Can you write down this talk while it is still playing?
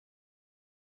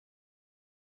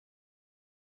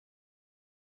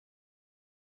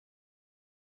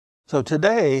So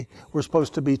today we're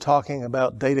supposed to be talking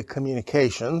about data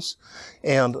communications,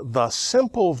 and the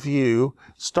simple view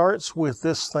starts with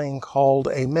this thing called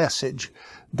a message,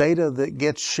 data that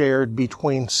gets shared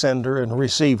between sender and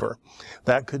receiver.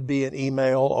 That could be an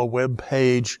email, a web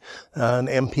page, an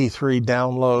MP3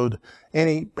 download,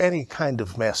 any kind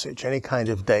of message, any kind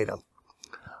of data.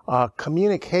 A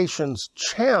communications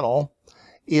channel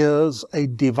is a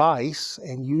device,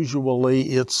 and usually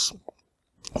it's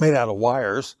made out of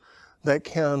wires, that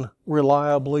can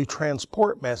reliably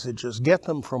transport messages, get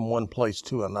them from one place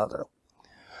to another.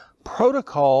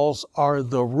 Protocols are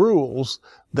the rules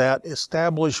that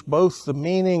establish both the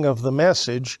meaning of the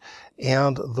message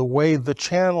and the way the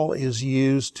channel is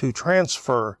used to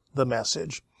transfer the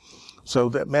message, so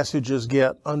that messages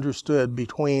get understood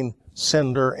between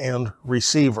sender and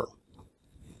receiver.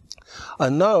 A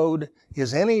node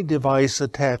is any device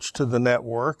attached to the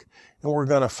network, and we're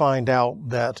going to find out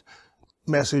that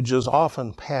messages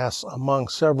often pass among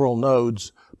several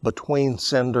nodes between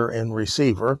sender and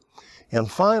receiver. And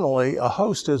finally, a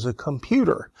host is a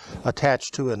computer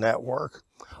attached to a network.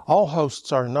 All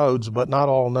hosts are nodes, but not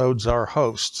all nodes are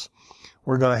hosts.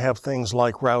 We're going to have things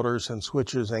like routers and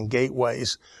switches and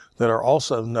gateways that are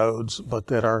also nodes, but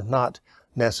that are not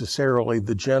necessarily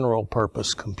the general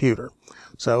purpose computer.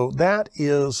 So that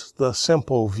is the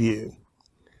simple view.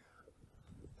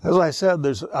 As I said,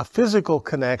 there's a physical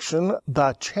connection.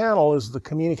 The channel is the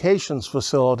communications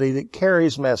facility that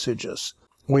carries messages.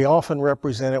 We often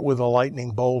represent it with a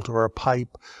lightning bolt or a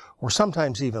pipe, or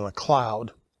sometimes even a cloud.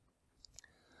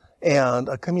 And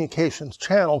a communications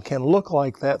channel can look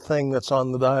like that thing that's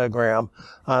on the diagram.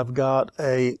 I've got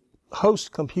a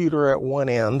host computer at one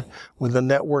end with a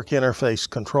network interface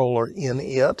controller in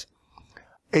it,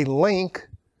 a link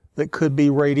that could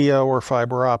be radio or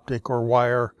fiber optic or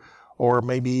wire, or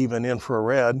maybe even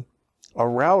infrared, a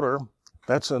router,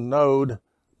 that's a node,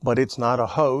 but it's not a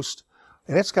host,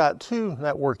 and it's got two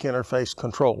network interface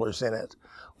controllers in it,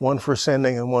 one for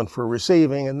sending and one for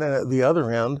receiving, and then at the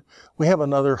other end, we have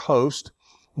another host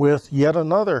with yet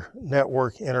another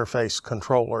network interface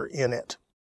controller in it.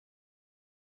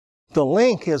 The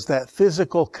link is that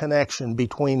physical connection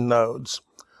between nodes.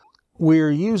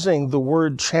 We're using the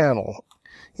word channel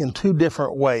in two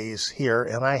different ways here,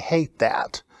 and I hate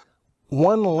that.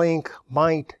 One link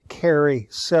might carry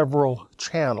several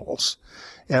channels,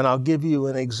 and I'll give you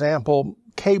an example.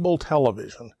 Cable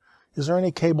television. Is there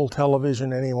any cable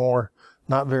television anymore?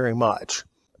 Not very much.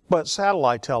 But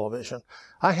satellite television.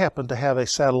 I happen to have a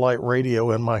satellite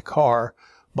radio in my car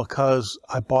because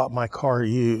I bought my car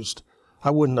used.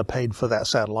 I wouldn't have paid for that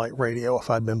satellite radio if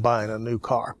I'd been buying a new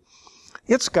car.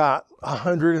 It's got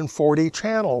 140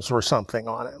 channels or something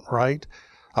on it, right?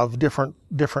 Of different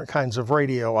kinds of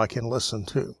radio I can listen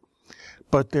to.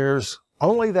 But there's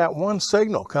only that one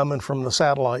signal coming from the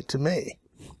satellite to me.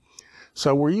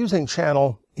 So we're using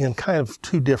channel in kind of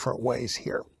two different ways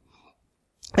here.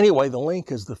 Anyway, the link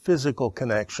is the physical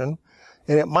connection,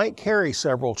 and it might carry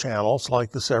several channels,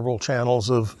 like the several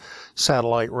channels of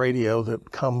satellite radio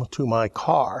that come to my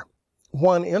car.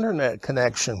 One internet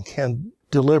connection can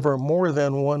deliver more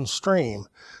than one stream.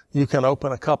 You can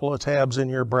open a couple of tabs in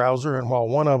your browser, and while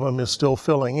one of them is still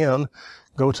filling in,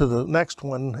 go to the next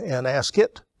one and ask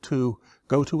it to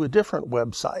go to a different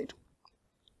website.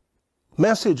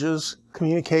 Messages,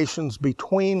 communications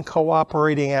between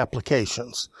cooperating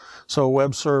applications. So a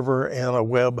web server and a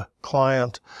web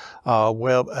client,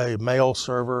 a mail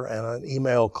server and an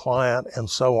email client, and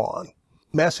so on.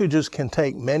 Messages can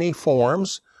take many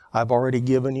forms. I've already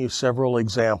given you several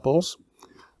examples.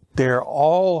 They're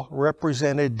all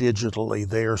represented digitally.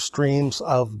 They are streams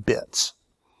of bits.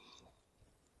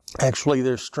 Actually,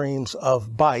 they're streams of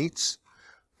bytes.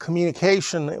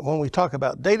 Communication, when we talk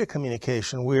about data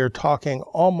communication, we are talking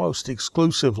almost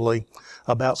exclusively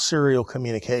about serial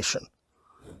communication,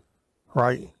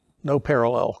 right? No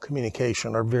parallel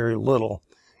communication, or very little,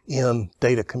 in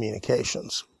data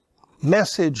communications.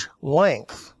 Message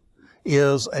length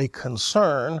is a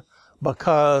concern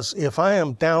because if I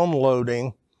am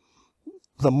downloading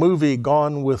the movie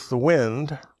Gone with the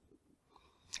Wind,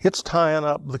 it's tying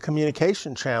up the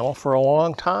communication channel for a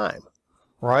long time,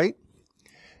 right?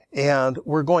 And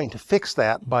we're going to fix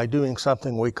that by doing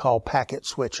something we call packet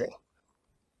switching.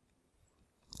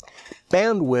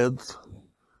 Bandwidth,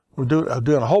 we're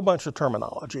doing a whole bunch of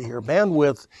terminology here.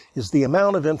 Bandwidth is the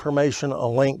amount of information a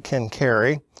link can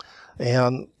carry,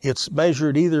 and it's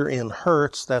measured either in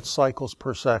hertz, that's cycles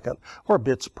per second, or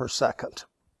bits per second.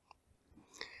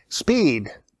 Speed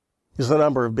is the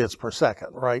number of bits per second,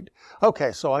 right?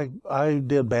 Okay, so I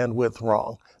did bandwidth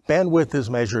wrong. Bandwidth is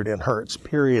measured in hertz,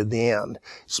 period, the end.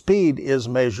 Speed is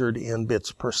measured in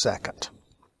bits per second.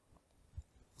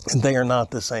 And they are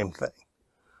not the same thing.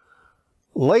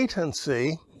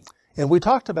 Latency, and we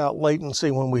talked about latency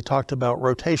when we talked about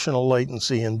rotational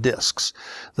latency in disks,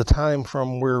 the time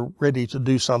from we're ready to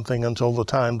do something until the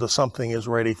time the something is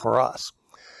ready for us.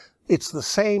 It's the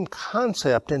same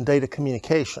concept in data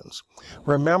communications.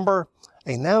 Remember,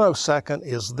 a nanosecond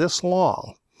is this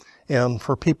long. And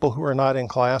for people who are not in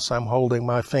class, I'm holding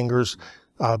my fingers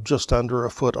just under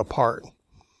a foot apart.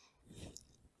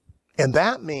 And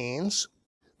that means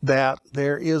that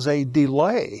there is a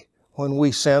delay when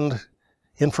we send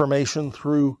information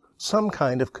through some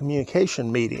kind of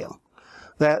communication medium.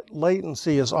 That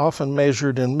latency is often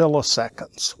measured in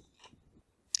milliseconds.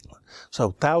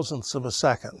 So thousandths of a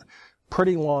second.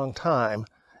 Pretty long time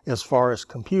as far as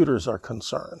computers are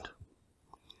concerned.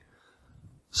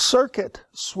 Circuit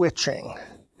switching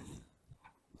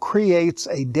creates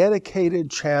a dedicated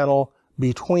channel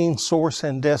between source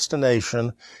and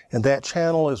destination, and that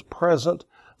channel is present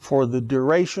for the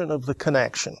duration of the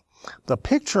connection. The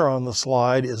picture on the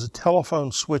slide is a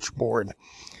telephone switchboard.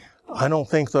 I don't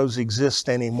think those exist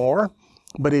anymore,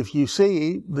 but if you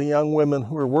see the young women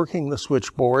who are working the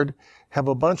switchboard have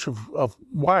a bunch of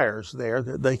wires there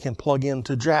that they can plug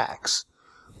into jacks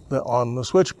on the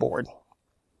switchboard.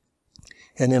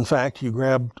 And in fact, you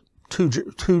grab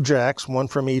two jacks, one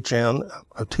from each end,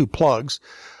 two plugs,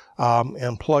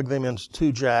 and plug them into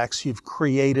two jacks. You've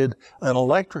created an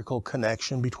electrical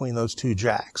connection between those two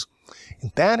jacks.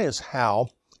 And that is how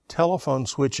telephone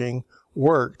switching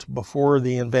worked before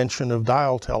the invention of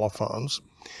dial telephones.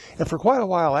 And for quite a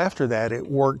while after that, it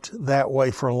worked that way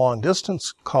for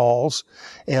long-distance calls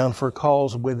and for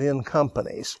calls within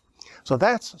companies. So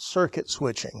that's circuit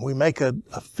switching. We make a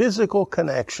physical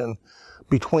connection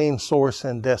between source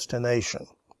and destination.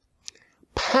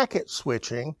 Packet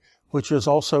switching, which is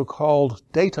also called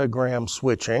datagram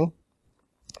switching,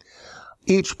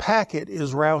 each packet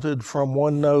is routed from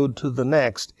one node to the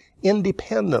next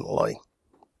independently.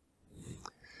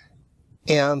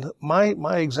 And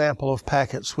my example of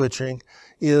packet switching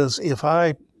is if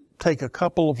I take a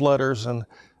couple of letters and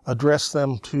address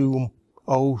them to,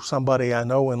 somebody I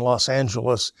know in Los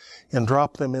Angeles and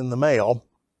drop them in the mail,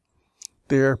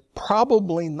 they're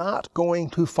probably not going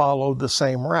to follow the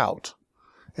same route.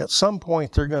 At some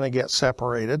point, they're going to get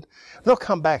separated. They'll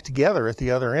come back together at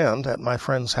the other end at my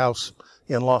friend's house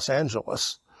in Los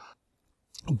Angeles,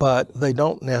 but they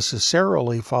don't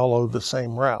necessarily follow the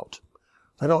same route.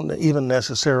 They don't even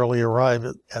necessarily arrive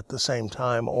at the same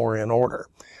time or in order.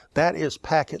 That is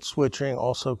packet switching,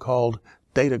 also called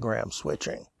datagram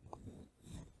switching.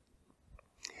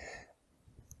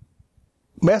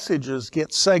 Messages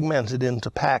get segmented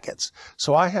into packets.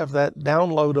 So I have that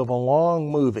download of a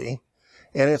long movie,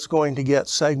 and it's going to get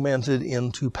segmented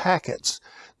into packets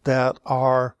that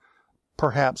are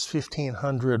perhaps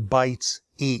 1,500 bytes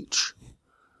each.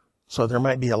 So there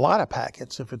might be a lot of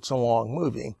packets if it's a long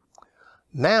movie.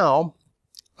 Now,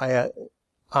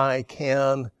 I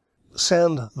can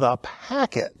send the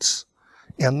packets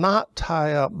and not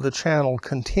tie up the channel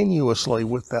continuously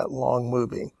with that long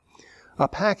movie. A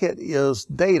packet is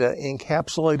data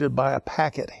encapsulated by a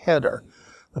packet header.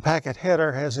 The packet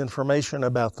header has information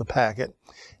about the packet,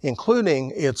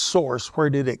 including its source, where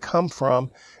did it come from,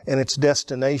 and its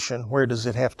destination, where does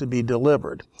it have to be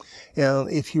delivered. And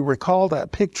if you recall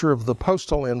that picture of the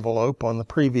postal envelope on the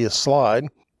previous slide,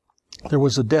 there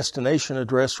was a destination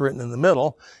address written in the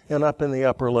middle, and up in the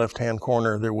upper left-hand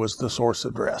corner there was the source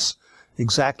address.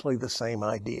 Exactly the same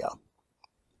idea.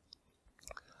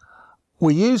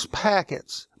 We use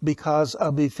packets because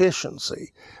of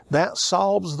efficiency. That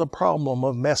solves the problem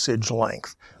of message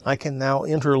length. I can now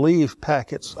interleave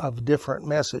packets of different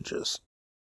messages.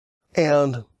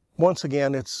 And once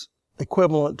again, it's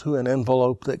equivalent to an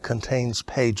envelope that contains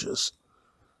pages.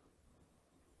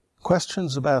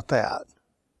 Questions about that?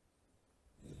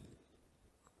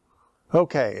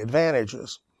 Okay,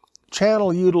 advantages.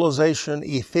 Channel utilization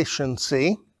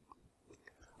efficiency.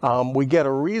 We get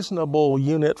a reasonable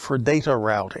unit for data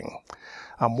routing.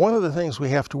 One of the things we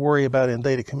have to worry about in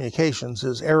data communications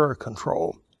is error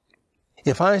control.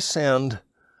 If I send,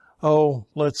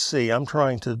 let's see, I'm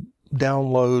trying to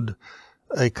download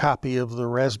a copy of the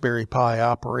Raspberry Pi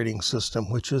operating system,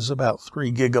 which is about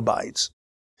 3 gigabytes.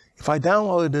 If I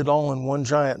downloaded it all in one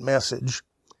giant message,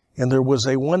 and there was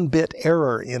a 1-bit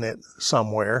error in it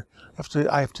somewhere,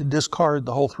 I have to discard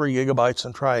the whole 3 gigabytes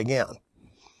and try again.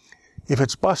 If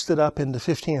it's busted up into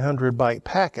 1,500 byte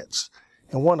packets,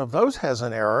 and one of those has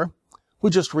an error, we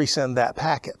just resend that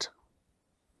packet.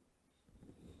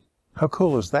 How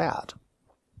cool is that?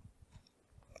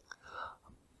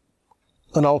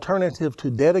 An alternative to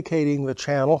dedicating the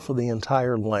channel for the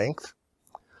entire length,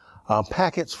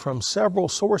 packets from several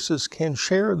sources can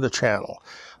share the channel.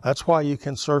 That's why you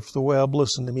can surf the web,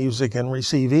 listen to music, and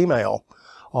receive email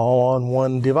all on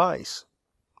one device.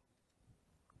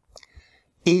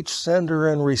 Each sender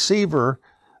and receiver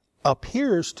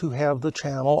appears to have the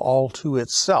channel all to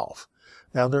itself.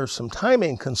 Now, there's some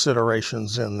timing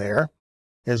considerations in there,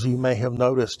 as you may have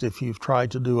noticed if you've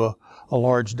tried to do a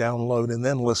large download and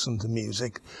then listen to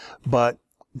music, but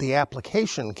the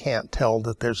application can't tell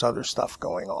that there's other stuff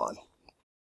going on.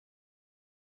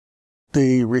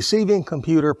 The receiving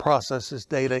computer processes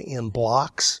data in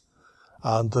blocks,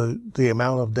 the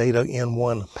amount of data in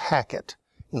one packet,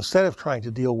 instead of trying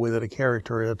to deal with it a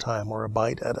character at a time or a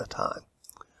byte at a time.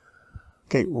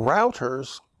 Okay,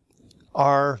 routers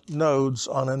are nodes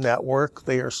on a network.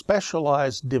 They are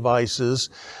specialized devices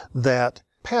that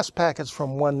pass packets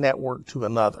from one network to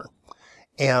another.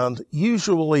 And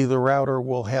usually the router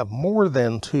will have more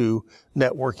than 2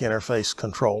 network interface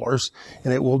controllers,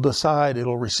 and it will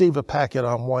receive a packet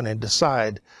on one and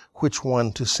decide which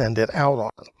one to send it out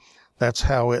on. That's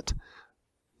how it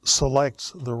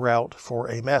selects the route for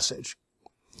a message.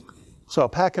 So a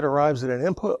packet arrives at an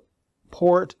input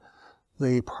port.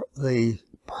 The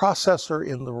processor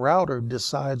in the router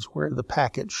decides where the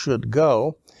packet should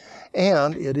go,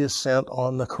 and it is sent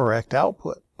on the correct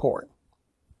output port.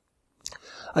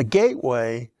 A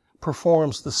gateway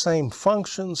performs the same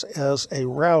functions as a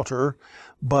router,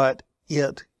 but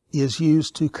it is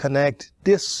used to connect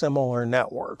dissimilar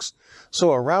networks.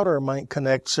 So a router might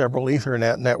connect several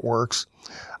Ethernet networks.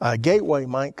 A gateway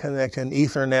might connect an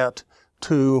Ethernet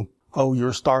to,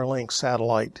 your Starlink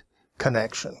satellite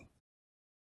connection.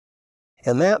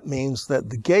 And that means that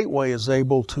the gateway is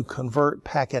able to convert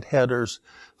packet headers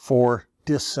for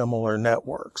dissimilar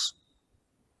networks.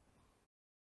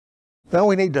 Now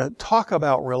we need to talk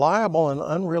about reliable and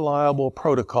unreliable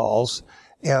protocols.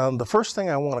 And the first thing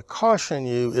I want to caution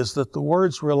you is that the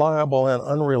words reliable and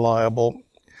unreliable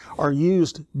are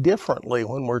used differently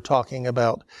when we're talking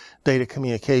about data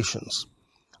communications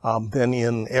than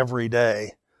in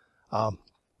everyday. I'm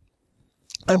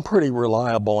pretty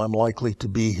reliable. I'm likely to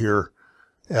be here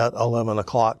at 11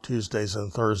 o'clock Tuesdays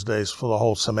and Thursdays for the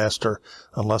whole semester,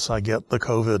 unless I get the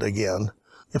COVID again.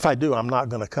 If I do, I'm not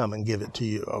going to come and give it to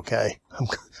you, okay? I'm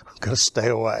going to stay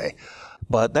away.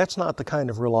 But that's not the kind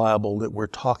of reliable that we're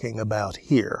talking about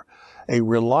here. A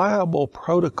reliable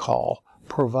protocol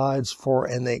provides for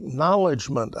an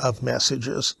acknowledgement of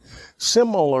messages,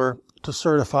 similar to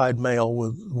certified mail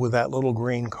with that little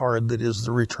green card that is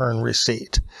the return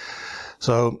receipt.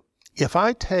 So if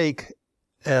I take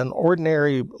an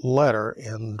ordinary letter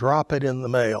and drop it in the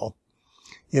mail,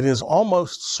 it is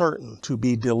almost certain to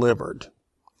be delivered.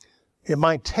 It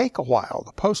might take a while.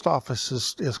 The post office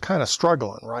is kind of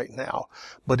struggling right now,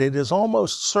 but it is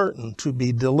almost certain to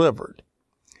be delivered.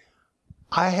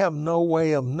 I have no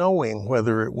way of knowing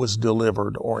whether it was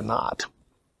delivered or not.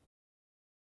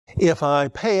 If I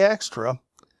pay extra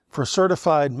for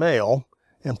certified mail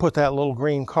and put that little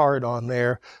green card on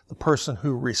there, the person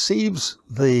who receives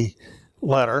the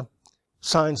letter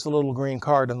signs the little green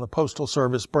card and the Postal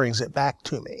Service brings it back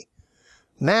to me.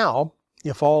 Now,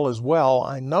 if all is well,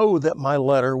 I know that my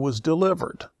letter was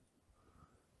delivered.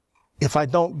 If I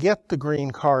don't get the green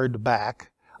card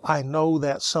back, I know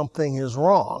that something is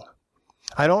wrong.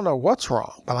 I don't know what's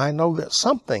wrong, but I know that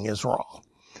something is wrong.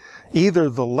 Either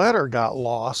the letter got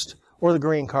lost or the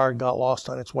green card got lost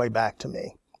on its way back to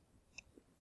me.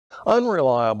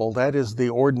 Unreliable, that is the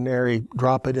ordinary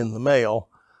drop it in the mail.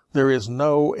 There is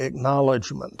no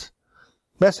acknowledgement.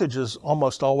 Messages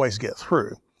almost always get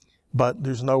through, but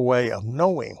there's no way of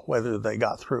knowing whether they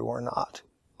got through or not.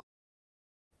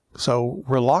 So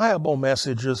reliable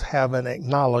messages have an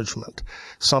acknowledgement,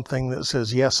 something that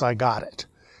says, yes, I got it.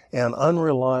 And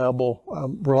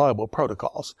reliable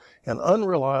protocols. And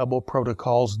unreliable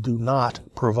protocols do not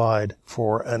provide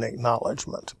for an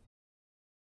acknowledgement.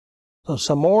 So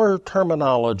some more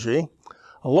terminology.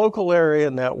 A local area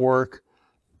network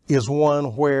is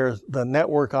one where the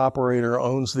network operator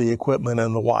owns the equipment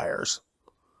and the wires.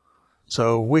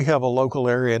 So we have a local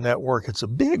area network. It's a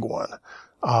big one.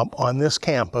 On this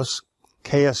campus,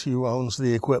 KSU owns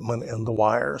the equipment and the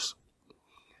wires.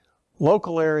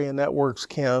 Local area networks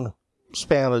can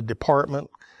span a department,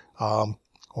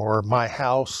 or my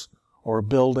house, or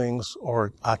buildings,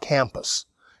 or a campus,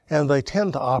 and they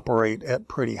tend to operate at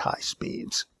pretty high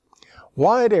speeds.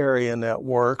 Wide area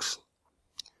networks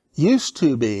used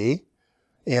to be,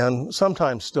 and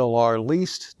sometimes still are,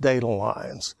 leased data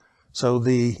lines. So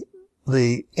the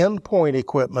the endpoint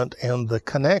equipment and the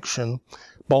connection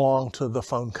belong to the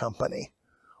phone company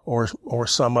or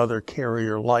some other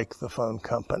carrier like the phone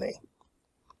company.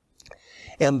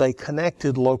 And they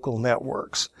connected local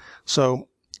networks. So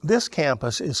this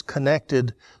campus is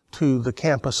connected to the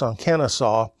campus on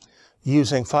Kennesaw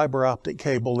using fiber optic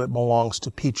cable that belongs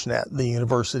to PeachNet, the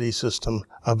University System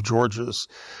of Georgia's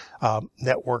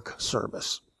network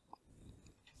service.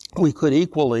 We could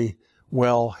equally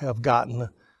well have gotten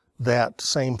that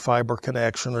same fiber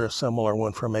connection or a similar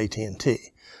one from AT&T.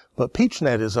 But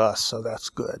PeachNet is us, so that's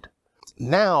good.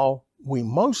 Now, we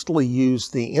mostly use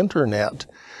the internet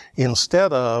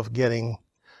instead of getting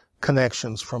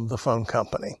connections from the phone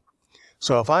company.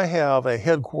 So if I have a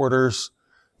headquarters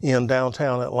in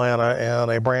downtown Atlanta and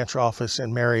a branch office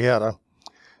in Marietta,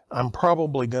 I'm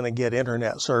probably going to get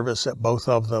internet service at both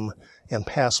of them and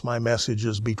pass my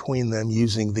messages between them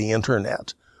using the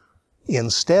internet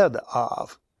instead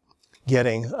of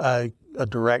getting a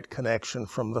direct connection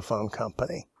from the phone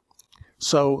company.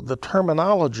 So the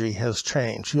terminology has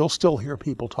changed. You'll still hear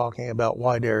people talking about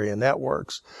wide area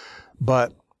networks,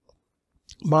 but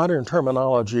modern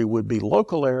terminology would be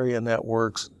local area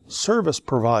networks, service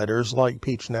providers like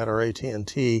PeachNet or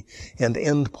AT&T, and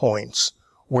endpoints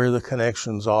where the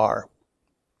connections are.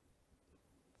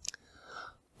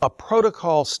 A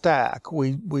protocol stack,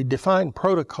 we define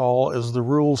protocol as the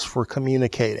rules for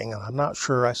communicating. I'm not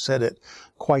sure I said it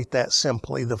quite that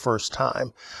simply the first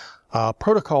time.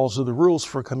 Protocols are the rules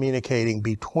for communicating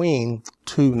between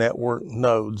two network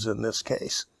nodes in this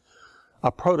case.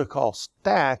 A protocol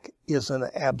stack is an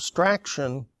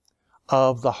abstraction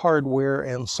of the hardware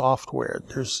and software.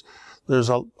 There's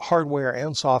a hardware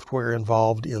and software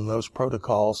involved in those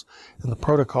protocols, and the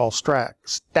protocol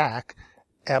stack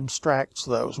abstracts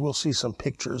those. We'll see some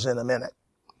pictures in a minute.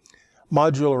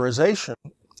 Modularization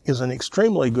is an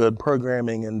extremely good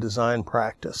programming and design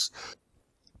practice.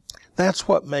 That's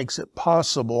what makes it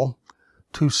possible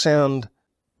to send,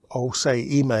 say,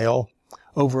 email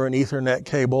over an Ethernet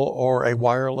cable or a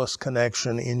wireless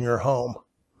connection in your home.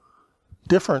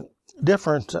 Different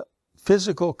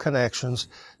physical connections,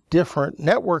 different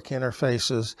network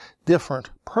interfaces,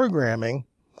 different programming,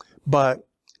 but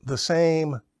the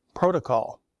same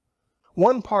protocol.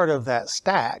 One part of that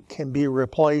stack can be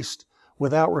replaced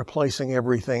without replacing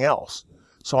everything else.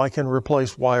 So I can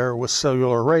replace wire with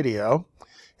cellular radio,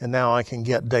 and now I can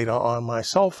get data on my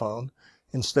cell phone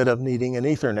instead of needing an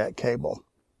Ethernet cable.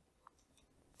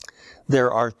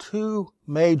 There are two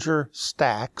major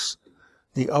stacks,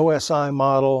 the OSI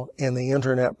model and the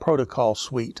Internet Protocol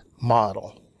Suite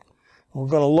model. We're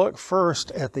going to look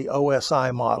first at the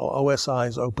OSI model. OSI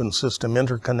is Open System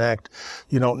Interconnect.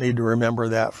 You don't need to remember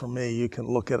that from me. You can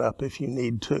look it up if you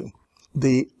need to.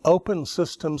 The Open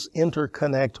Systems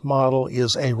Interconnect model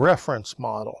is a reference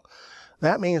model.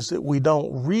 That means that we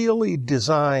don't really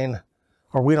design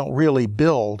or we don't really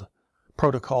build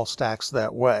protocol stacks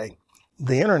that way.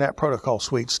 The Internet Protocol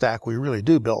Suite stack we really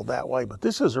do build that way, but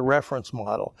this is a reference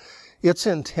model. It's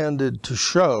intended to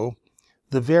show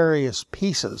the various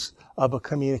pieces of a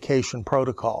communication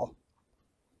protocol.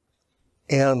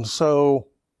 And so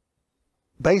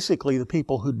basically the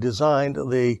people who designed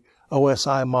the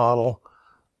OSI model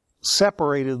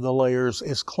separated the layers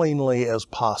as cleanly as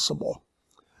possible.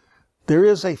 There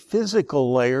is a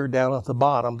physical layer down at the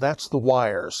bottom. That's the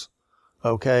wires,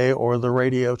 okay, or the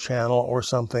radio channel or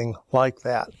something like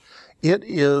that. It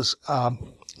is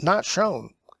not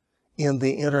shown in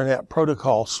the Internet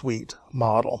Protocol Suite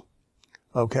model,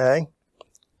 okay?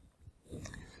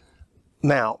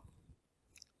 Now,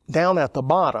 down at the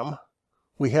bottom,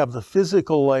 we have the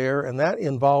physical layer, and that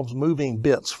involves moving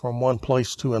bits from one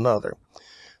place to another.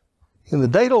 In the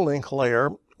data link layer,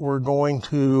 we're going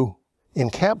to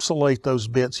encapsulate those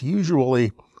bits,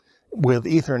 usually with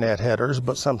Ethernet headers,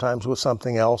 but sometimes with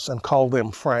something else, and call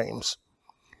them frames.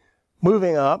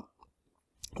 Moving up,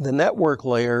 the network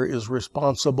layer is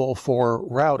responsible for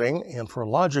routing and for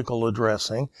logical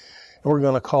addressing, and we're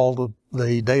going to call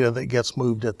the data that gets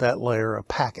moved at that layer a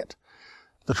packet.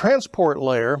 The transport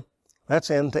layer,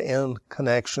 that's end-to-end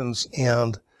connections,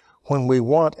 and when we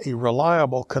want a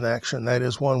reliable connection, that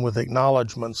is one with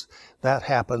acknowledgments, that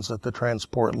happens at the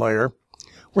transport layer.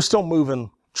 We're still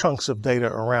moving chunks of data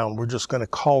around. We're just going to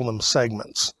call them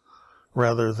segments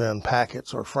rather than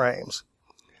packets or frames.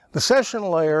 The session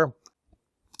layer,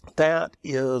 that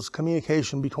is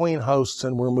communication between hosts,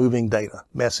 and we're moving data,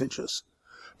 messages.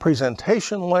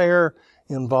 Presentation layer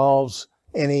involves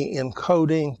any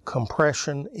encoding,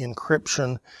 compression,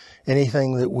 encryption,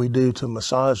 anything that we do to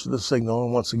massage the signal,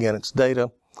 and once again, it's data.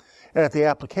 At the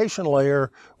application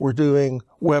layer, we're doing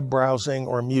web browsing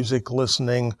or music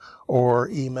listening or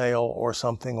email or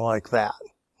something like that.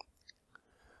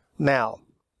 Now,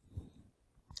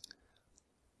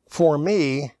 for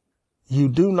me, you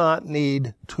do not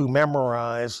need to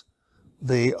memorize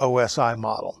the OSI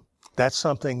model. That's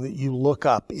something that you look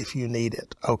up if you need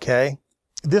it, okay?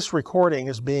 This recording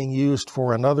is being used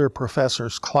for another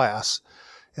professor's class,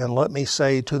 and let me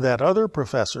say to that other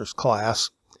professor's class,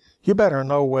 you better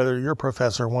know whether your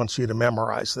professor wants you to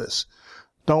memorize this.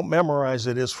 Don't memorize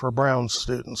it, it's for Brown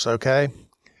students, okay?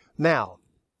 Now,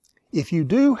 if you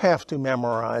do have to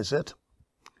memorize it,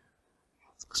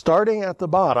 starting at the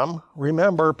bottom,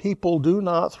 remember people do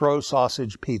not throw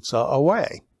sausage pizza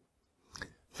away.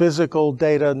 Physical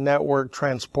data network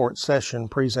transport session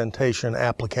presentation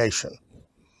application.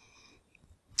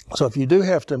 So if you do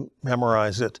have to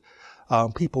memorize it,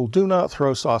 people do not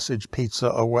throw sausage pizza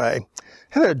away.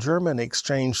 I had a German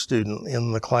exchange student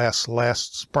in the class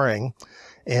last spring,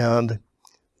 and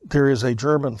there is a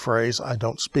German phrase. I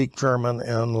don't speak German,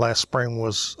 and last spring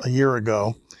was a year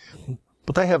ago,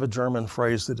 but they have a German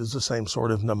phrase that is the same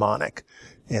sort of mnemonic,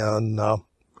 and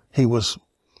he was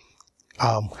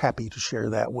happy to share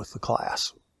that with the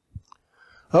class.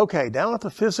 Okay, down at the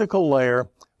physical layer,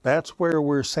 that's where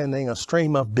we're sending a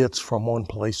stream of bits from one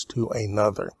place to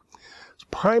another.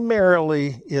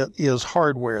 Primarily, it is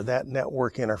hardware, that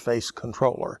network interface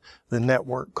controller, the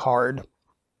network card.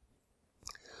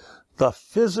 The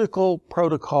physical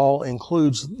protocol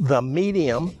includes the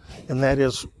medium, and that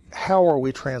is how are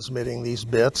we transmitting these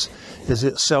bits? Is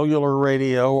it cellular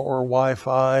radio or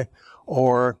Wi-Fi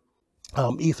or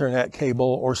Ethernet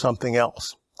cable or something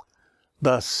else?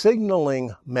 The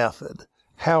signaling method,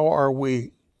 how are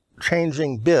we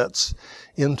changing bits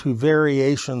into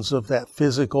variations of that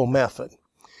physical method?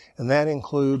 And that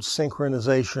includes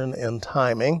synchronization and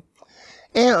timing,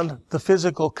 and the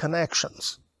physical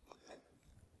connections.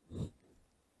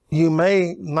 You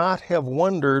may not have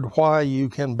wondered why you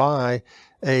can buy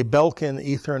a Belkin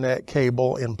Ethernet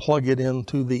cable and plug it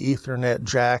into the Ethernet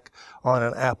jack on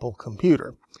an Apple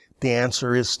computer. The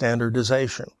answer is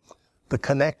standardization. The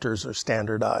connectors are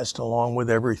standardized along with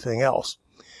everything else.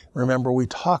 Remember, we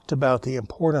talked about the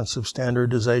importance of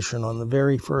standardization on the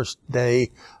very first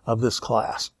day of this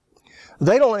class.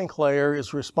 The data link layer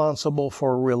is responsible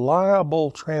for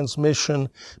reliable transmission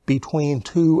between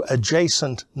two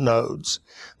adjacent nodes.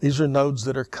 These are nodes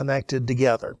that are connected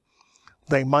together.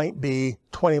 They might be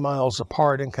 20 miles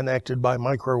apart and connected by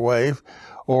microwave,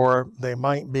 or they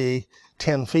might be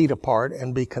 10 feet apart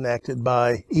and be connected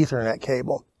by Ethernet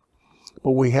cable.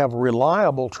 But we have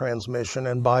reliable transmission,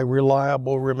 and by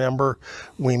reliable, remember,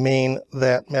 we mean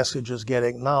that messages get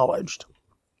acknowledged.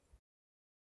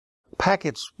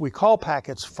 Packets, we call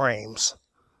packets frames.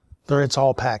 It's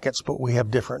all packets, but we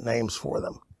have different names for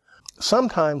them.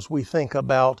 Sometimes we think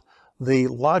about the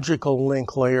logical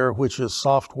link layer, which is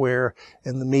software,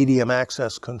 and the medium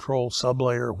access control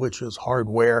sublayer, which is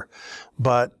hardware,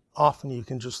 but often you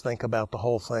can just think about the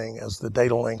whole thing as the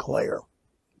data link layer.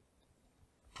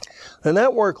 The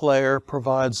network layer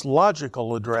provides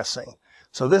logical addressing.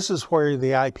 So this is where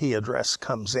the IP address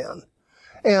comes in,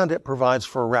 and it provides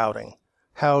for routing.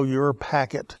 How your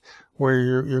packet, where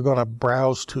you're going to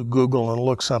browse to Google and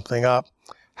look something up,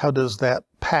 how does that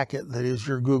packet that is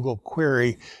your Google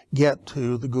query get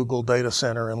to the Google data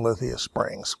center in Lithia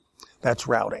Springs? That's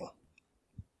routing.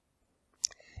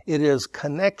 It is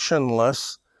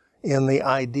connectionless in the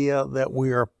idea that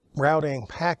we are routing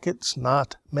packets,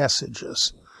 not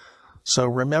messages. So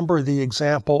remember the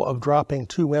example of dropping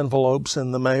two envelopes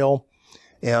in the mail,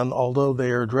 and although they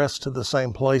are addressed to the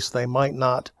same place, they might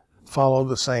not follow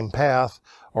the same path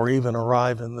or even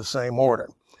arrive in the same order.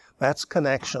 That's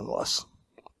connectionless.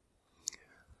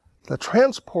 The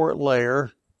transport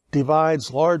layer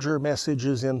divides larger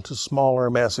messages into smaller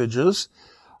messages,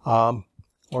 or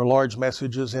large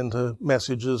messages into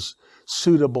messages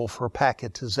suitable for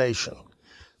packetization.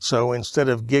 So instead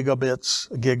of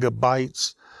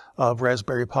gigabytes of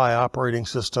Raspberry Pi operating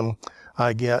system,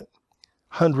 I get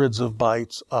hundreds of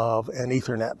bytes of an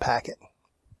Ethernet packet.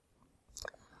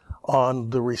 On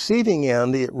the receiving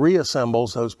end, it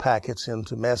reassembles those packets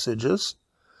into messages.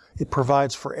 It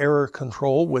provides for error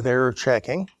control with error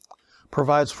checking,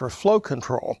 provides for flow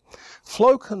control.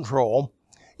 Flow control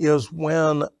is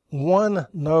when one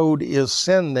node is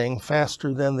sending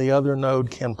faster than the other node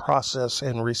can process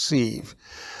and receive.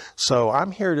 So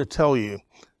I'm here to tell you,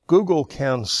 Google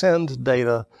can send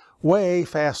data way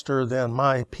faster than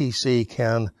my PC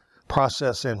can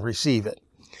process and receive it.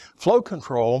 Flow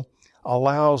control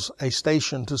allows a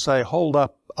station to say, hold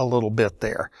up a little bit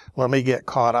there, let me get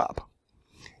caught up.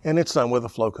 and it's done with a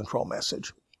flow control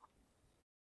message.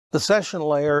 The session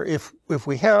layer, if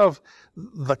we have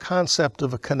the concept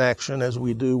of a connection as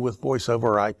we do with voice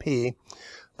over IP,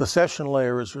 the session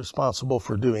layer is responsible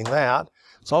for doing that.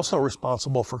 It's also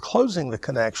responsible for closing the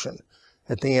connection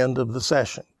at the end of the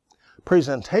session.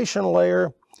 Presentation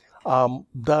layer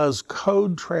does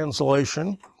code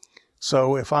translation.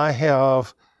 So if I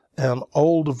have an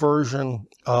old version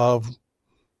of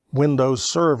Windows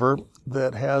Server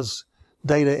that has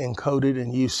data encoded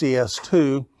in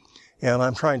UCS2, and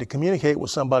I'm trying to communicate with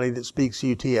somebody that speaks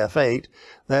UTF-8,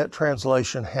 that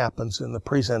translation happens in the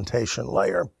presentation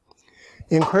layer.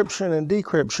 Encryption and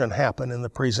decryption happen in the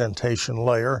presentation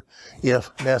layer if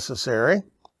necessary.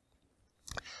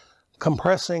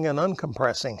 Compressing and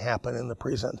uncompressing happen in the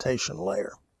presentation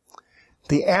layer.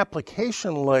 The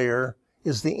application layer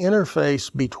is the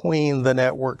interface between the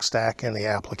network stack and the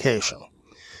application.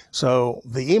 So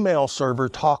the email server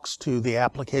talks to the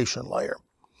application layer,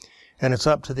 and it's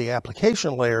up to the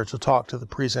application layer to talk to the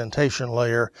presentation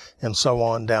layer and so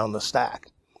on down the stack.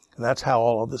 And that's how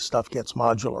all of this stuff gets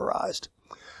modularized.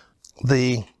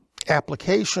 The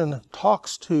application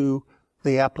talks to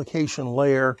the application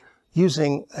layer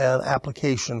using an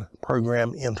application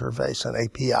program interface, an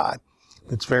API.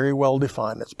 It's very well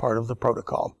defined. It's part of the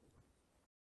protocol.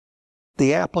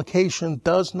 The application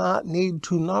does not need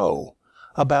to know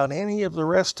about any of the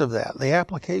rest of that. The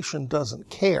application doesn't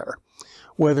care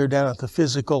whether down at the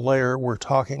physical layer we're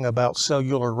talking about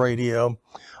cellular radio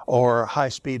or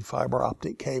high-speed fiber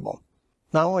optic cable.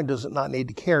 Not only does it not need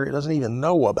to care, it doesn't even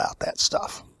know about that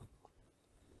stuff.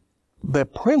 The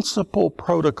principal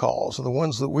protocols are the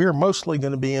ones that we're mostly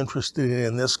going to be interested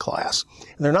in this class,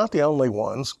 and they're not the only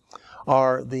ones,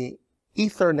 are the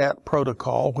Ethernet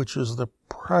protocol, which is the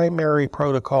primary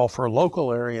protocol for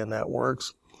local area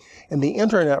networks, and the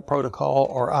Internet protocol,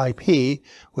 or IP,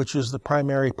 which is the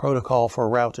primary protocol for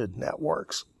routed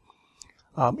networks.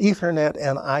 Ethernet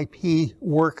and IP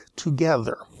work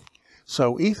together.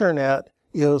 So Ethernet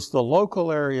is the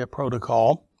local area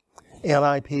protocol, and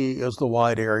IP is the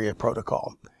wide area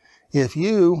protocol. If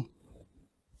you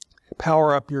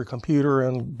power up your computer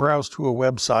and browse to a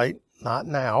website, not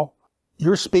now,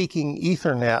 you're speaking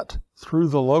Ethernet through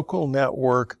the local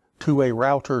network to a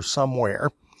router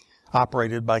somewhere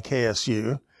operated by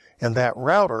KSU, and that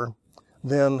router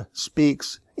then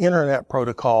speaks Internet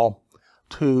protocol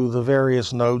to the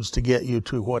various nodes to get you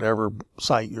to whatever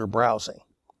site you're browsing.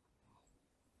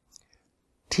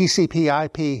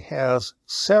 TCP/IP has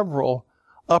several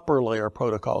upper layer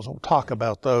protocols. We'll talk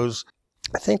about those.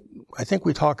 I think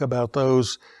we talk about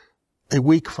those a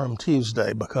week from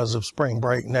Tuesday because of spring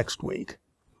break next week.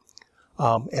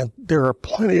 And there are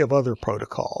plenty of other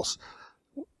protocols.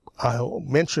 I'll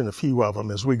mention a few of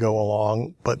them as we go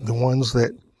along, but the ones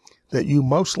that you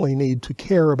mostly need to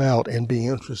care about and be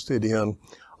interested in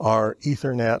are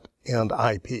Ethernet and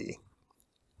IP.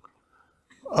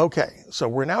 Okay, so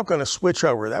we're now going to switch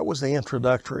over. That was the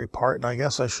introductory part, and I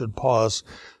guess I should pause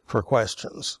for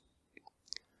questions.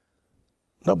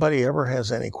 Nobody ever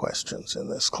has any questions in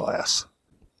this class.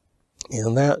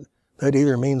 And that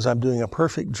either means I'm doing a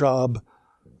perfect job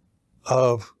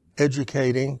of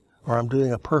educating or I'm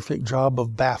doing a perfect job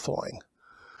of baffling.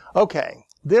 Okay,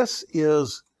 this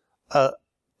is a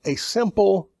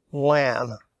simple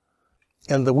LAN,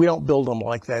 and we don't build them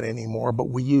like that anymore, but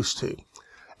we used to.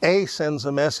 A sends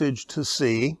a message to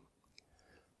C.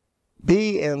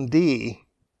 B and D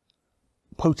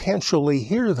potentially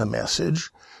hear the message,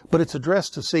 but it's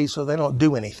addressed to C, so they don't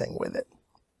do anything with it.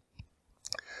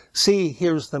 C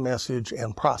hears the message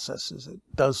and processes it,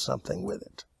 does something with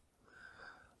it.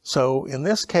 So in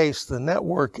this case, the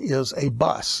network is a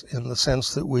bus in the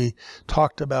sense that we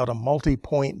talked about a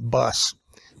multi-point bus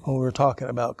when we were talking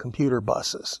about computer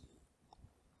buses.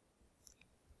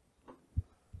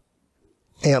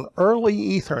 And early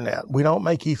Ethernet, we don't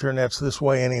make Ethernets this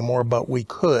way anymore, but we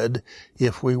could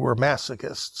if we were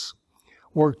masochists,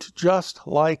 worked just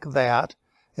like that,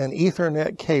 an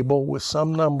Ethernet cable with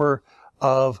some number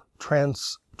of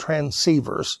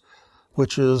transceivers,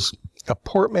 which is a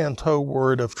portmanteau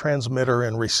word of transmitter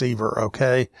and receiver,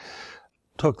 okay?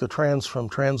 Took the trans from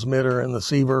transmitter and the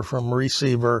receiver from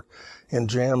receiver and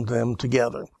jammed them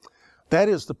together. That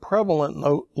is the prevalent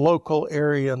local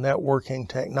area networking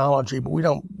technology, but we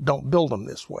don't build them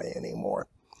this way anymore.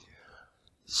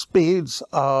 Speeds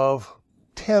of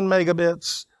 10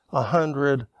 megabits,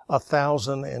 100,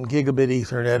 1,000, and gigabit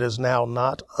Ethernet is now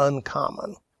not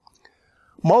uncommon.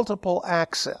 Multiple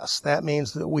access, that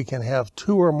means that we can have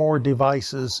 2 or more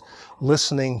devices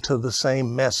listening to the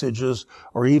same messages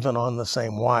or even on the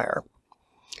same wire.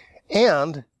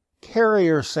 And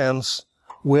carrier sense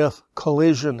with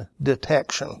collision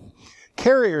detection.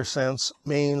 Carrier sense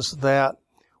means that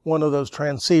one of those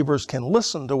transceivers can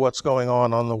listen to what's going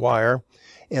on the wire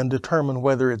and determine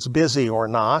whether it's busy or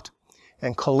not.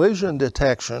 And collision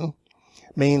detection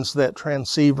means that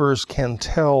transceivers can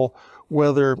tell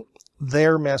whether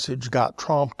their message got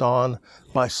tromped on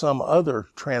by some other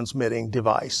transmitting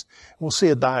device. We'll see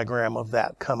a diagram of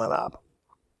that coming up.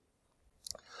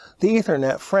 The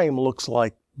Ethernet frame looks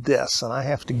like this, and I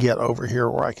have to get over here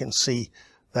where I can see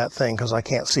that thing because I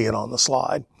can't see it on the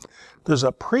slide. There's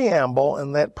a preamble,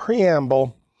 and that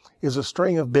preamble is a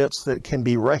string of bits that can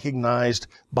be recognized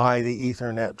by the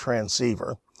Ethernet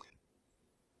transceiver.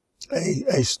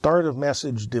 A start of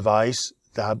message device,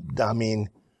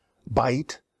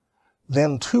 byte,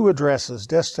 then two addresses,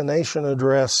 destination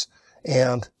address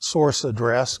and source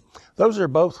address. Those are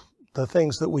both the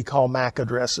things that we call MAC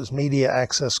addresses, media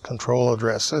access control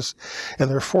addresses, and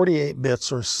they're 48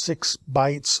 bits or 6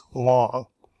 bytes long.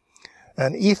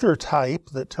 An ether type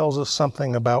that tells us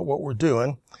something about what we're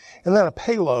doing, and then a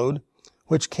payload,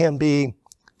 which can be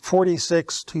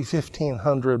 46 to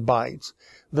 1500 bytes.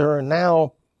 There are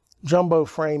now jumbo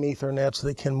frame Ethernets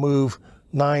that can move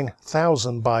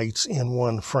 9,000 bytes in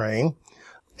one frame,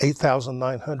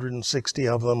 8,960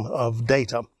 of them of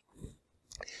data.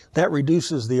 That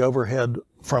reduces the overhead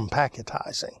from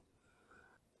packetizing.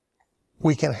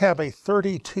 We can have a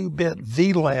 32-bit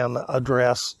VLAN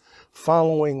address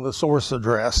following the source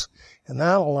address, and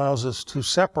that allows us to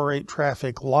separate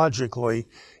traffic logically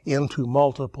into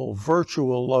multiple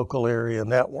virtual local area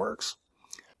networks.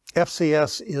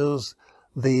 FCS is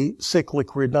the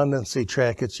cyclic redundancy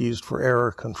check. It's used for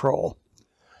error control.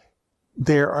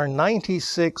 There are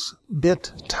 96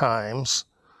 bit times,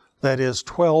 that is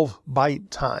 12 byte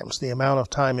times, the amount of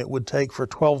time it would take for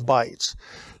 12 bytes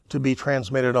to be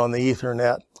transmitted on the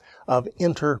Ethernet of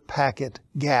inter-packet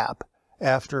gap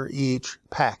after each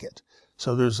packet.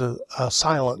 So there's a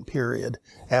silent period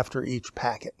after each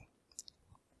packet.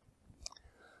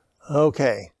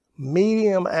 Okay,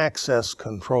 medium access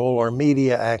control or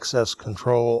media access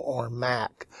control or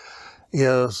MAC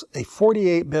is a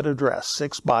 48-bit address,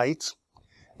 6 bytes,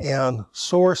 and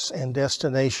source and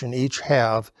destination each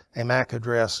have a MAC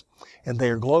address, and they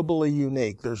are globally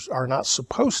unique. There are not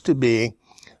supposed to be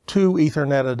two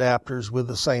Ethernet adapters with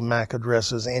the same MAC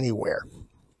addresses anywhere.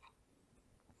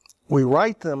 We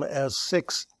write them as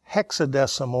 6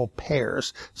 hexadecimal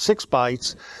pairs, 6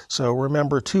 bytes, so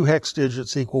remember 2 hex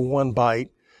digits equal 1 byte,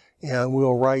 and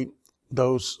we'll write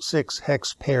those 6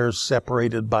 hex pairs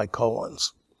separated by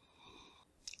colons.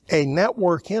 A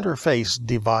network interface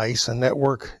device, a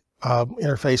network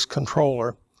interface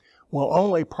controller, will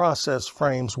only process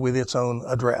frames with its own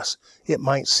address. It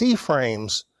might see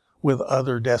frames with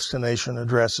other destination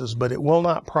addresses, but it will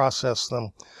not process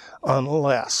them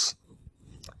unless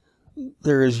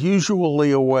there is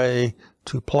usually a way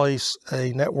to place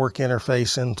a network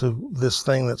interface into this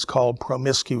thing that's called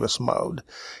promiscuous mode.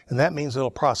 And that means it'll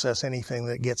process anything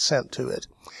that gets sent to it.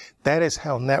 That is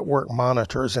how network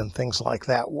monitors and things like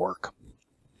that work.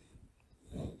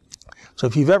 So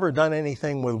if you've ever done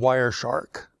anything with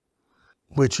Wireshark,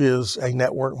 which is a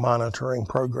network monitoring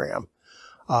program,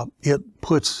 it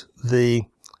puts the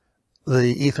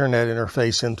Ethernet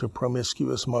interface into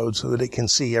promiscuous mode so that it can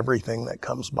see everything that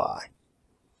comes by.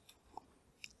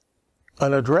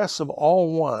 An address of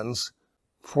all ones,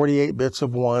 48 bits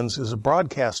of ones, is a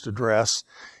broadcast address,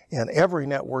 and every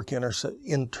network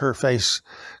interface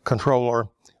controller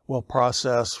will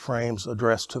process frames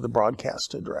addressed to the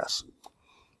broadcast address.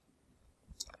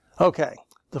 Okay,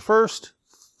 the first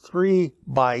 3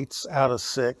 bytes out of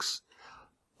 6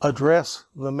 address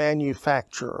the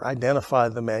manufacturer, identify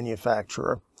the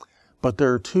manufacturer, but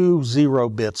there are 2 0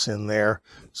 bits in there,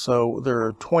 so there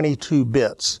are 22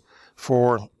 bits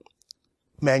for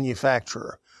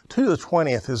manufacturer. 2 to the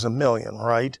 20th is 1,000,000,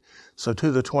 right? So 2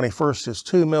 to the 21st is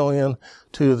 2,000,000,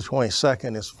 2 to the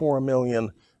 22nd is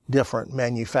 4,000,000 different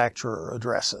manufacturer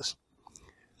addresses.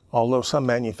 Although some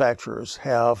manufacturers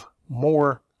have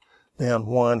more than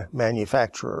one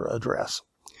manufacturer address.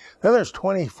 Then there's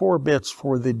 24 bits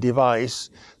for the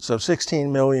device, so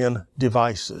 16 million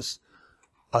devices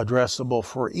addressable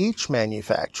for each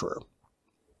manufacturer.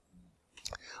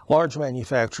 Large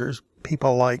manufacturers,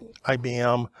 people like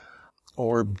IBM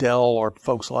or Dell or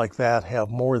folks like that, have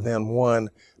more than one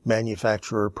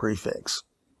manufacturer prefix.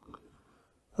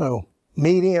 So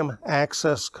medium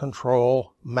access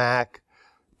control, MAC,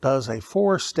 does a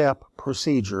 4-step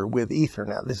procedure with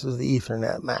Ethernet. This is the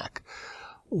Ethernet MAC.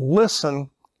 Listen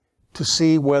to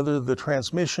see whether the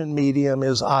transmission medium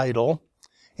is idle,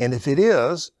 and if it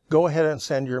is, go ahead and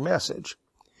send your message.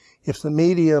 If the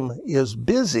medium is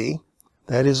busy,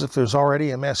 that is, if there's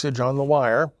already a message on the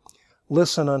wire,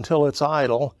 listen until it's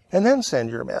idle, and then send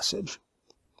your message.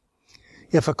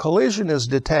 If a collision is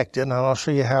detected, and I'll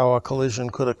show you how a collision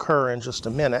could occur in just a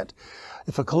minute.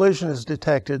 If a collision is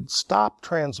detected, stop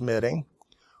transmitting,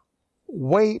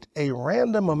 wait a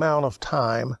random amount of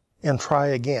time, and try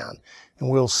again. And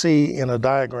we'll see in a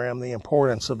diagram the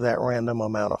importance of that random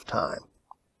amount of time.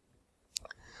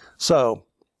 So,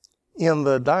 in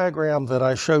the diagram that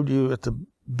I showed you at the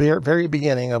very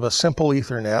beginning of a simple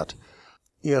Ethernet,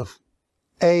 if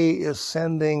A is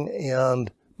sending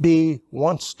and B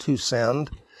wants to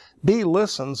send, B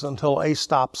listens until A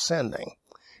stops sending.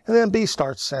 And then B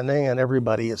starts sending and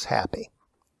everybody is happy.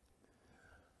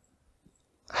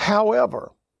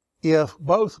 However, if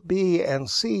both B and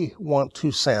C want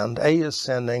to send, A is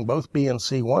sending, both B and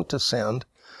C want to send,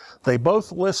 they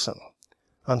both listen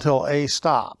until A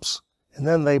stops, and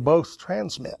then they both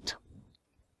transmit,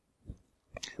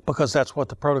 because that's what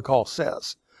the protocol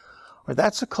says. Or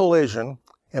that's a collision,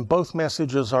 and both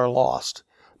messages are lost.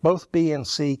 Both B and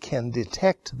C can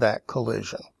detect that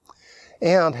collision.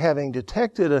 And having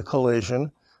detected a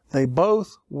collision, they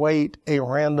both wait a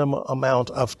random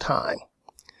amount of time.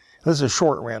 This is a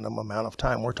short random amount of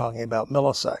time. We're talking about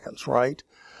milliseconds, right?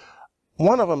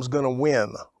 One of them is going to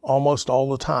win almost all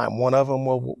the time. One of them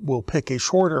will pick a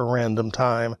shorter random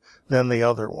time than the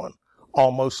other one,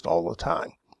 almost all the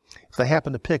time. If they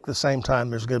happen to pick the same time,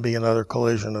 there's going to be another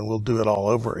collision and we'll do it all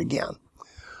over again.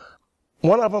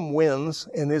 One of them wins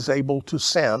and is able to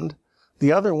send.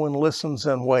 The other one listens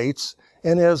and waits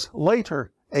and is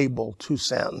later able to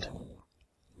send.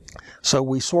 So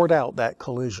we sort out that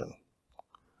collision.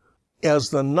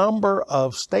 As the number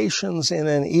of stations in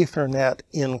an Ethernet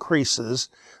increases,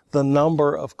 the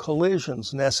number of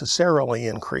collisions necessarily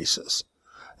increases.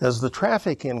 As the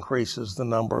traffic increases, the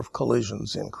number of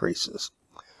collisions increases.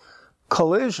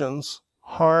 Collisions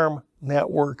harm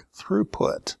network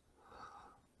throughput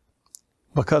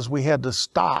because we had to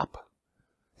stop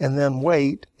and then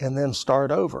wait and then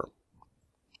start over.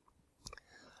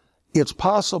 It's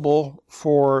possible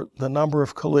for the number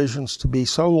of collisions to be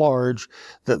so large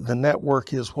that the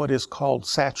network is what is called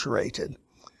saturated.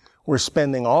 We're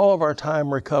spending all of our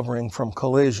time recovering from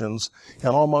collisions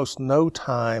and almost no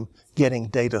time getting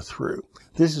data through.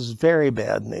 This is very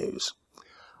bad news.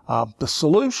 The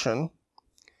solution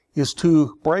is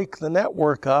to break the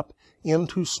network up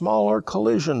into smaller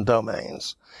collision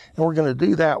domains. And we're going to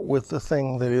do that with the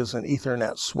thing that is an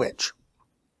Ethernet switch.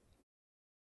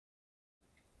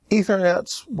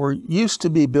 Ethernets used to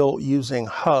be built using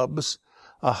hubs.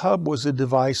 A hub was a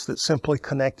device that simply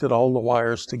connected all the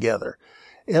wires together.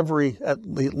 At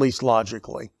least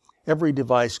logically, every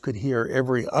device could hear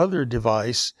every other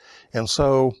device, and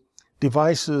so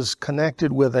devices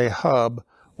connected with a hub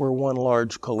were one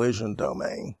large collision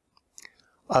domain.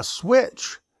 A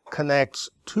switch connects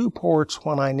two ports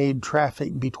when I need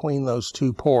traffic between those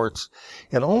two ports,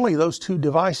 and only those two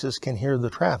devices can hear the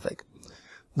traffic.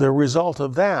 The result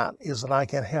of that is that I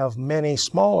can have many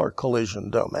smaller collision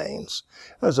domains.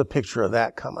 There's a picture of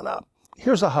that coming up.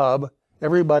 Here's a hub.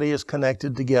 Everybody is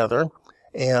connected together,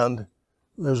 and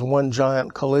there's one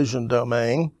giant collision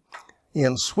domain.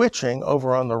 In switching,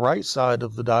 over on the right side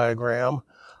of the diagram,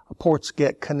 ports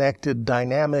get connected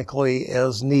dynamically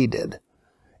as needed.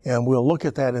 And we'll look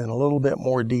at that in a little bit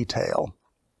more detail.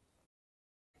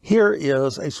 Here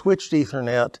is a switched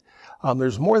Ethernet.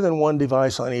 There's more than one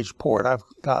device on each port. I've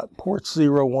got ports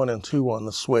 0, 1, and 2 on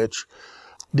the switch.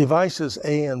 Devices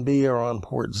A and B are on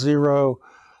port 0.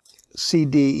 C,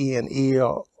 D, and E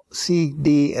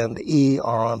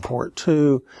are on port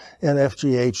 2. And F,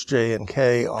 G, H, J, and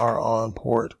K are on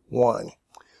port 1.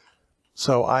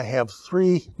 So I have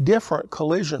 3 different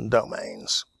collision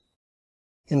domains.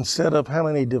 Instead of how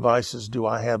many devices do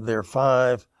I have there?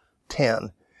 5,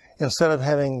 10. Instead of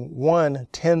having one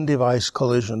 10-device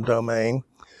collision domain,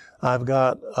 I've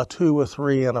got a 2, a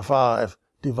 3, and a 5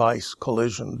 device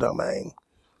collision domain.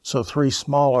 So 3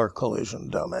 smaller collision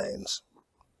domains.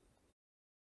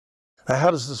 Now,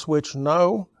 how does the switch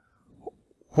know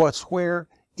what's where?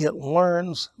 It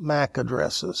learns MAC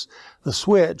addresses. The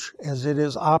switch, as it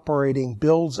is operating,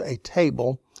 builds a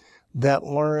table that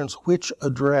learns which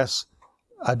addresses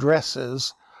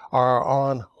are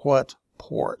on what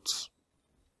ports.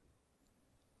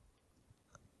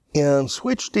 In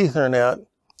switched Ethernet,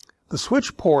 the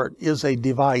switch port is a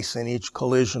device in each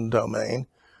collision domain.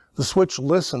 The switch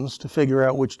listens to figure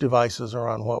out which devices are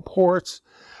on what ports,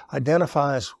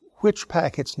 identifies which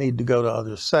packets need to go to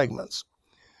other segments.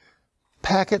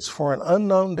 Packets for an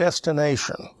unknown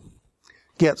destination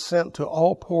get sent to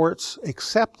all ports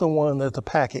except the one that the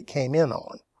packet came in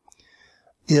on.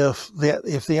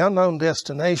 If the unknown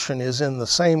destination is in the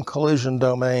same collision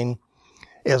domain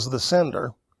as the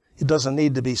sender, it doesn't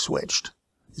need to be switched.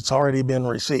 It's already been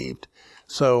received.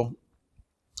 So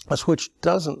a switch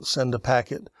doesn't send a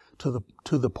packet to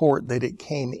the port that it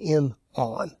came in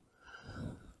on.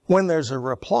 When there's a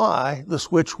reply, the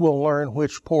switch will learn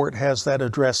which port has that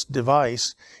addressed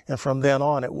device, and from then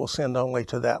on it will send only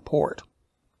to that port.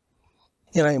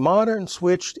 In a modern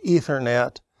switched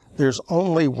Ethernet, there's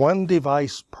only one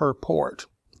device per port.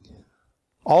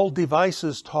 All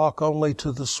devices talk only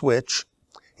to the switch,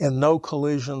 and no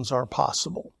collisions are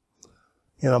possible.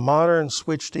 In a modern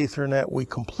switched Ethernet, we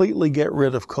completely get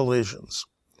rid of collisions.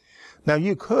 Now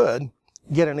you could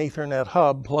get an Ethernet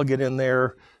hub, plug it in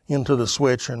there into the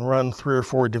switch, and run 3 or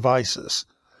 4 devices.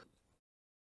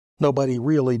 Nobody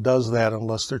really does that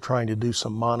unless they're trying to do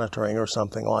some monitoring or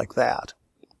something like that.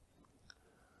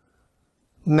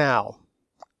 Now,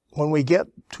 when we get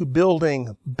to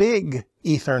building big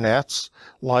Ethernets,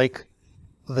 like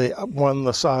the one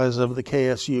the size of the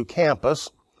KSU campus,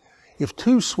 if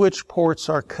 2 switch ports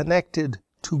are connected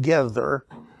together,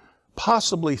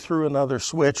 possibly through another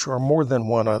switch or more than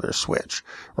one other switch,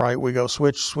 right? We go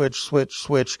switch, switch, switch,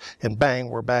 switch, and bang,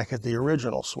 we're back at the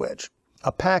original switch.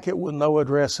 A packet with no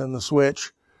address in the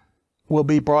switch will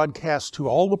be broadcast to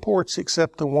all the ports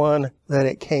except the one that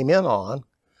it came in on,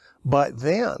 but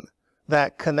then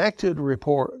that connected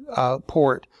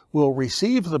port will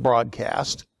receive the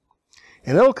broadcast,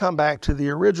 and it'll come back to the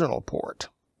original port,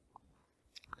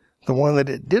 the one that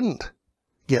it didn't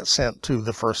get sent to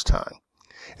the first time.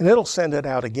 And it'll send it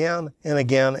out again and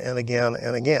again and again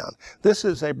and again. This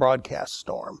is a broadcast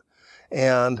storm,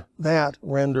 and that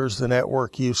renders the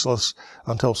network useless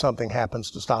until something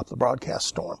happens to stop the broadcast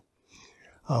storm.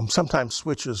 Sometimes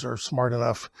switches are smart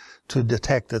enough to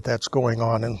detect that that's going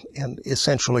on and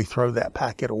essentially throw that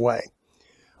packet away.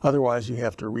 Otherwise, you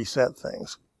have to reset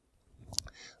things.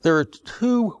 There are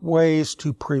 2 ways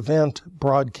to prevent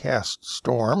broadcast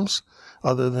storms,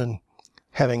 other than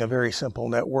having a very simple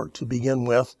network to begin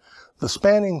with: the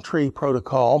spanning tree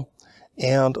protocol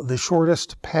and the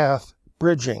shortest path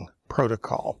bridging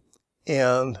protocol.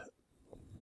 And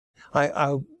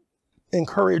I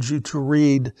encourage you to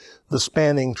read the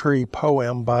Spanning Tree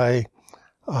poem by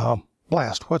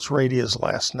what's Radia's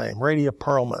last name? Radia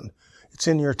Perlman. It's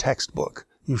in your textbook.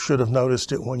 You should have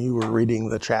noticed it when you were reading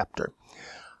the chapter.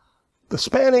 The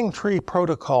Spanning Tree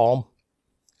protocol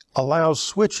allows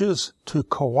switches to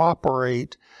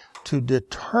cooperate to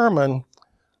determine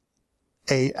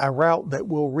a route that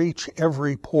will reach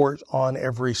every port on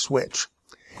every switch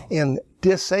and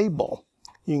disable.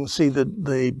 You can see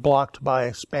the blocked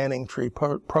by spanning tree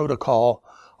protocol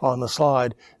on the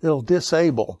slide. It'll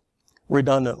disable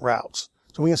redundant routes.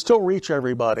 So we can still reach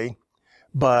everybody,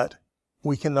 but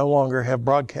we can no longer have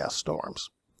broadcast storms.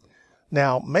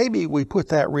 Now, maybe we put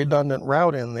that redundant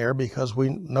route in there because we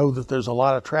know that there's a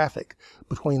lot of traffic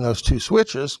between those 2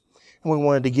 switches, and we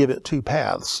wanted to give it 2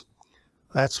 paths.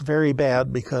 That's very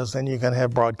bad, because then you're going to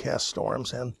have broadcast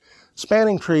storms, and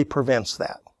spanning tree prevents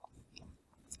that.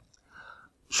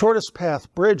 Shortest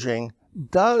path bridging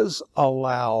does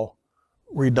allow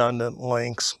redundant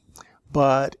links,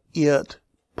 but it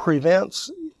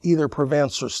either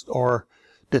prevents or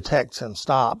detects and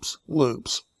stops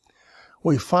loops.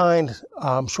 We find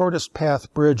shortest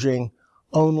path bridging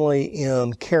only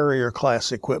in carrier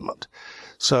class equipment.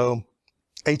 So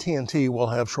AT&T will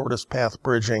have shortest path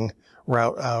bridging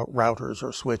routers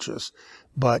or switches,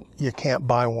 but you can't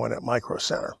buy one at Micro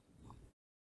Center.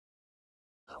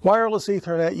 Wireless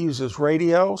Ethernet uses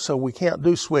radio, so we can't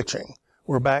do switching.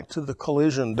 We're back to the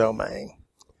collision domain.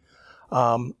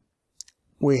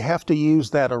 We have to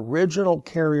use that original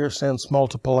carrier sense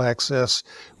multiple access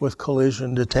with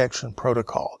collision detection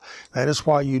protocol. That is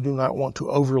why you do not want to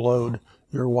overload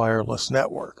your wireless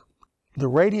network. The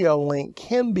radio link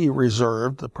can be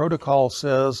reserved. The protocol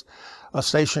says a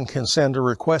station can send a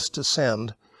request to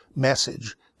send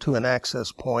message to an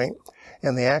access point,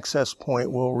 and the access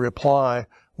point will reply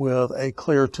with a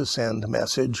clear to send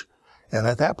message, and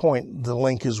at that point the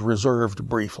link is reserved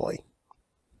briefly.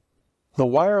 The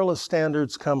wireless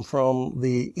standards come from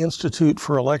the Institute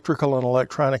for Electrical and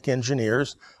Electronic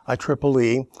Engineers,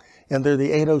 IEEE, and they're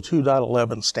the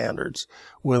 802.11 standards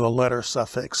with a letter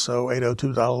suffix, so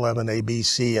 802.11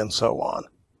 ABC and so on.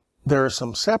 There are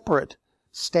some separate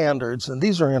standards, and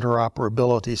these are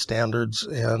interoperability standards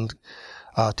and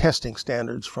testing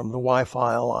standards from the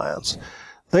Wi-Fi Alliance.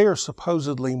 They are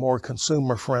supposedly more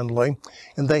consumer friendly,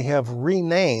 and they have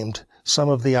renamed some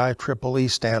of the IEEE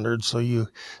standards, so you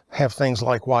have things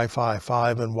like Wi-Fi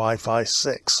 5 and Wi-Fi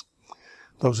 6.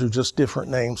 Those are just different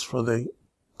names for the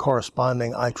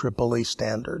corresponding IEEE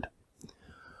standard.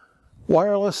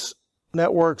 Wireless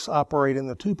networks operate in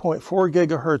the 2.4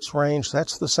 gigahertz range.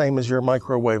 That's the same as your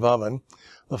microwave oven.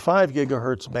 The 5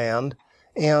 gigahertz band,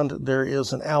 and there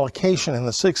is an allocation in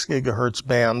the 6 gigahertz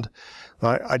band.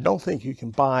 I don't think you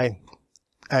can buy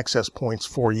access points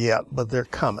for yet, but they're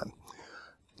coming.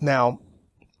 Now,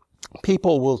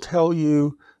 people will tell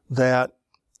you that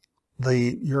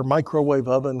your microwave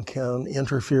oven can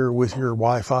interfere with your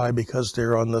Wi-Fi because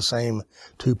they're on the same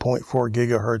 2.4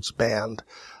 gigahertz band.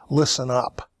 Listen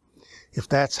up. If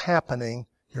that's happening,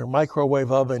 your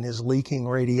microwave oven is leaking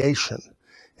radiation,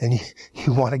 and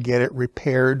you want to get it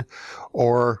repaired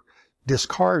or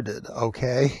discarded,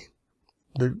 okay?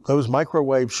 Those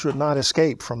microwaves should not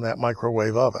escape from that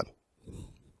microwave oven.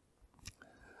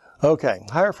 Okay,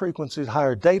 higher frequencies,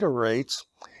 higher data rates,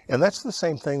 and that's the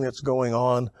same thing that's going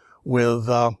on with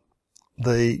the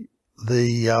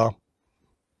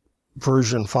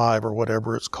version 5 or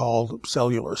whatever it's called,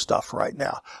 cellular stuff right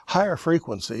now. Higher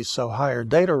frequencies, so higher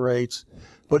data rates,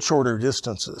 but shorter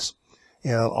distances,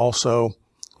 and also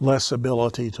less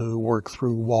ability to work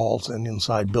through walls and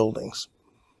inside buildings.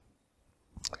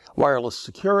 Wireless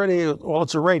security, well,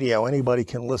 it's a radio. Anybody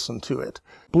can listen to it.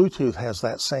 Bluetooth has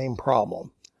that same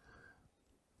problem.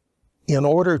 In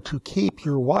order to keep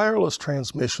your wireless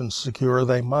transmissions secure,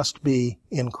 they must be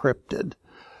encrypted.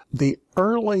 The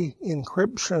early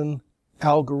encryption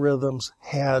algorithms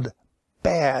had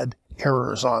bad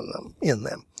errors in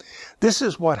them. This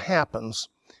is what happens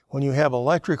when you have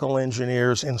electrical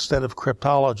engineers instead of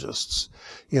cryptologists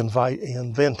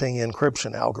inventing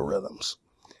encryption algorithms.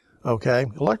 Okay?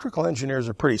 Electrical engineers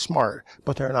are pretty smart,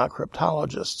 but they're not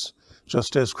cryptologists,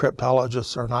 just as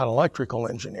cryptologists are not electrical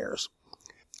engineers.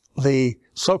 The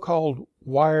so-called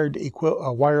wired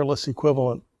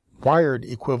equivalent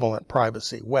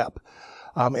privacy, WEP,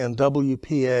 and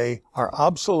WPA are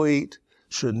obsolete,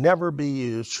 should never be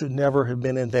used, should never have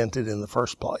been invented in the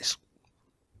first place.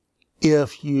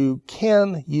 If you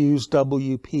can use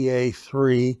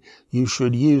WPA3, you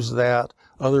should use that.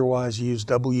 Otherwise, use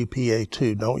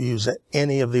WPA2. Don't use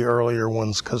any of the earlier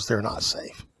ones because they're not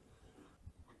safe.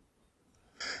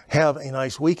 Have a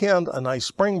nice weekend, a nice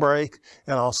spring break,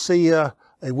 and I'll see you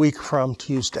a week from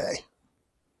Tuesday.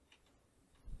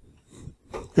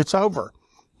 It's over.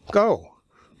 Go.